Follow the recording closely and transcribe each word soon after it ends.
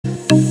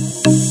ESP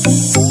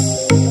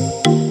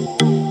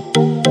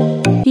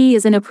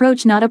is an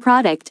approach, not a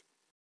product.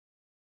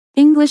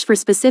 English for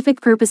Specific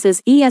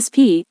Purposes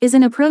 (ESP) is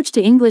an approach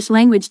to English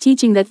language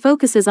teaching that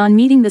focuses on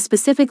meeting the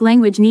specific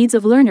language needs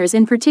of learners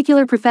in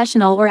particular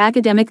professional or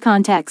academic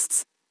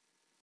contexts.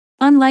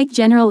 Unlike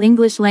general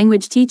English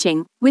language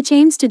teaching, which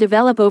aims to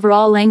develop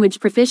overall language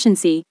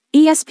proficiency,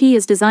 ESP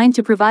is designed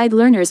to provide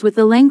learners with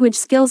the language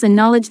skills and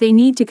knowledge they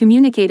need to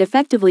communicate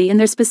effectively in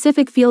their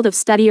specific field of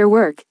study or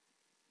work.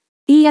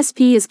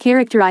 ESP is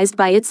characterized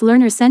by its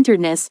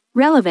learner-centeredness,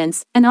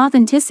 relevance, and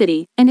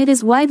authenticity, and it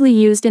is widely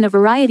used in a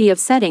variety of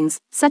settings,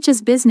 such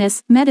as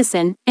business,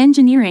 medicine,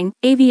 engineering,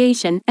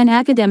 aviation, and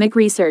academic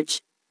research.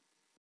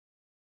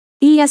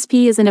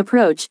 ESP is an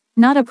approach,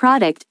 not a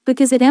product,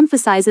 because it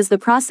emphasizes the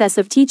process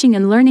of teaching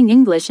and learning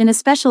English in a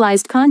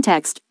specialized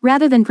context,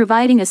 rather than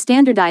providing a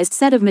standardized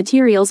set of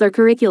materials or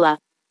curricula.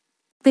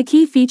 The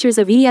key features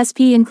of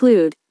ESP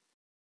include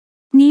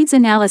needs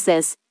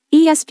analysis.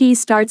 ESP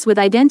starts with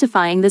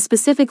identifying the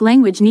specific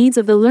language needs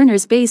of the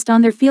learners based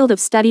on their field of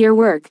study or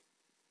work.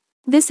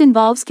 This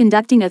involves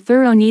conducting a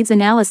thorough needs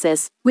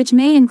analysis, which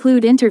may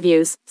include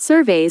interviews,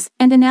 surveys,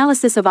 and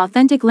analysis of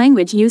authentic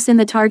language use in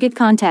the target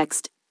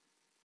context.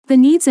 The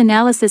needs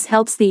analysis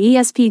helps the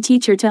ESP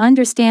teacher to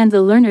understand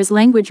the learner's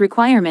language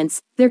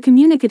requirements, their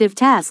communicative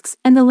tasks,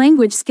 and the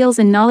language skills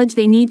and knowledge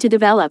they need to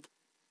develop.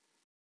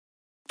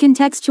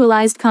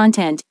 Contextualized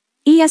content.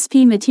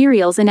 ESP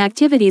materials and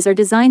activities are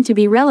designed to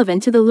be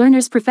relevant to the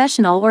learner's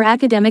professional or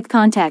academic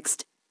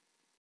context.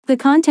 The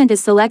content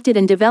is selected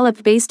and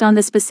developed based on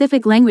the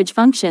specific language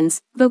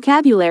functions,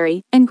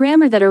 vocabulary, and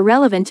grammar that are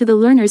relevant to the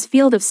learner's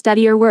field of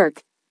study or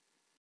work.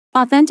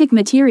 Authentic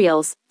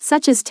materials,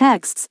 such as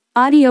texts,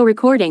 audio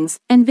recordings,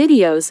 and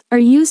videos, are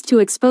used to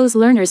expose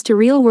learners to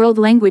real-world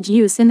language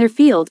use in their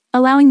field,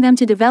 allowing them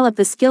to develop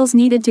the skills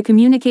needed to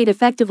communicate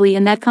effectively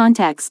in that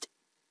context.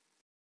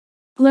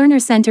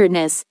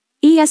 Learner-centeredness.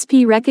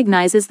 ESP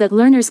recognizes that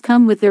learners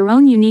come with their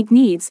own unique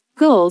needs,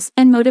 goals,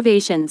 and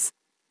motivations.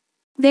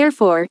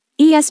 Therefore,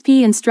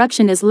 ESP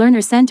instruction is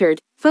learner-centered,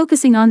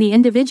 focusing on the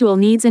individual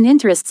needs and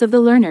interests of the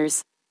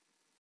learners.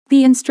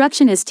 The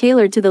instruction is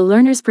tailored to the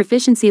learner's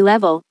proficiency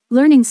level,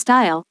 learning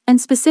style, and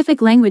specific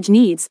language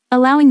needs,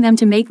 allowing them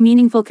to make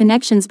meaningful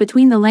connections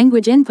between the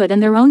language input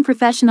and their own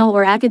professional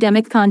or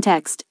academic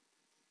context.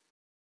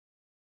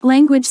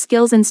 Language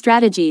skills and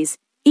strategies.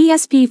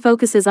 ESP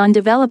focuses on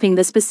developing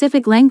the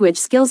specific language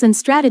skills and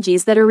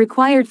strategies that are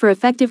required for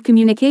effective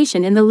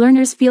communication in the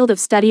learner's field of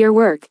study or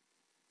work.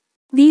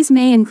 These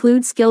may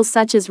include skills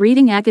such as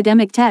reading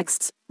academic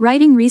texts,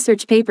 writing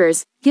research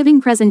papers, giving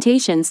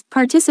presentations,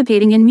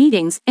 participating in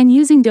meetings, and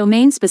using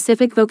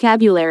domain-specific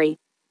vocabulary.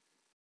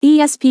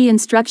 ESP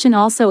instruction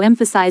also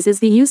emphasizes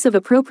the use of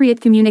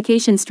appropriate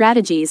communication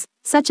strategies,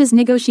 such as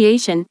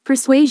negotiation,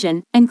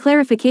 persuasion, and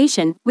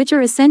clarification, which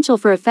are essential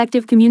for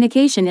effective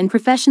communication in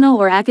professional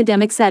or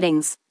academic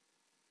settings.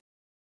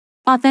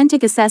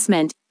 Authentic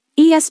assessment.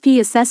 ESP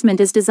assessment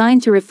is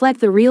designed to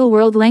reflect the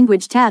real-world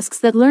language tasks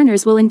that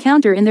learners will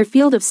encounter in their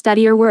field of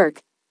study or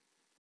work.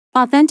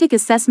 Authentic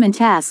assessment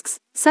tasks,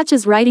 such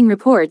as writing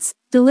reports,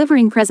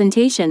 delivering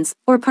presentations,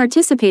 or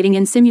participating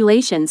in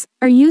simulations,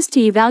 are used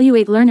to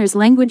evaluate learners'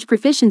 language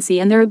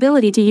proficiency and their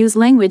ability to use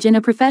language in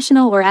a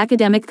professional or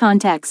academic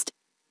context.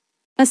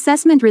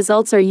 Assessment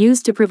results are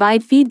used to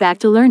provide feedback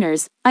to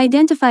learners,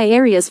 identify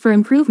areas for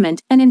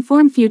improvement, and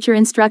inform future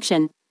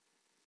instruction.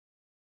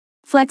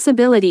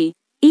 Flexibility.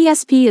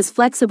 ESP is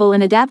flexible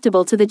and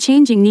adaptable to the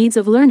changing needs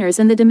of learners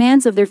and the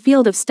demands of their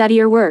field of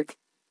study or work.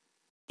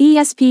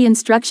 ESP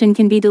instruction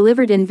can be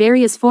delivered in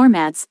various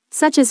formats,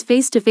 such as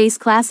face-to-face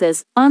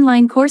classes,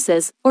 online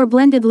courses, or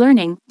blended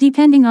learning,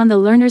 depending on the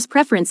learner's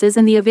preferences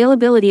and the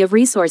availability of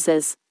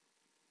resources.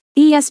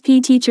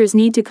 ESP teachers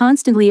need to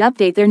constantly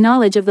update their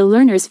knowledge of the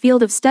learner's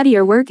field of study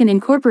or work and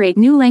incorporate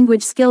new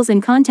language skills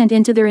and content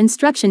into their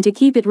instruction to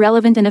keep it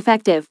relevant and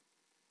effective.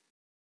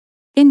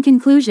 In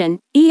conclusion,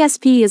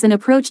 ESP is an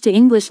approach to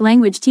English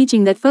language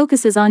teaching that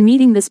focuses on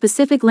meeting the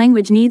specific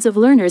language needs of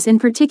learners in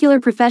particular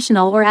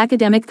professional or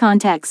academic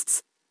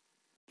contexts.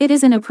 It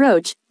is an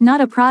approach, not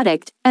a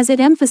product, as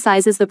it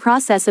emphasizes the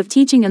process of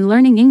teaching and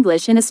learning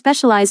English in a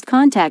specialized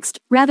context,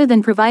 rather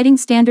than providing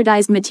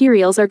standardized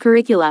materials or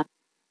curricula.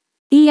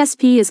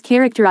 ESP is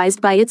characterized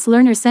by its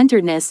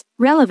learner-centeredness,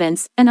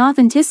 relevance, and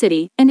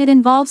authenticity, and it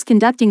involves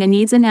conducting a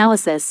needs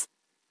analysis.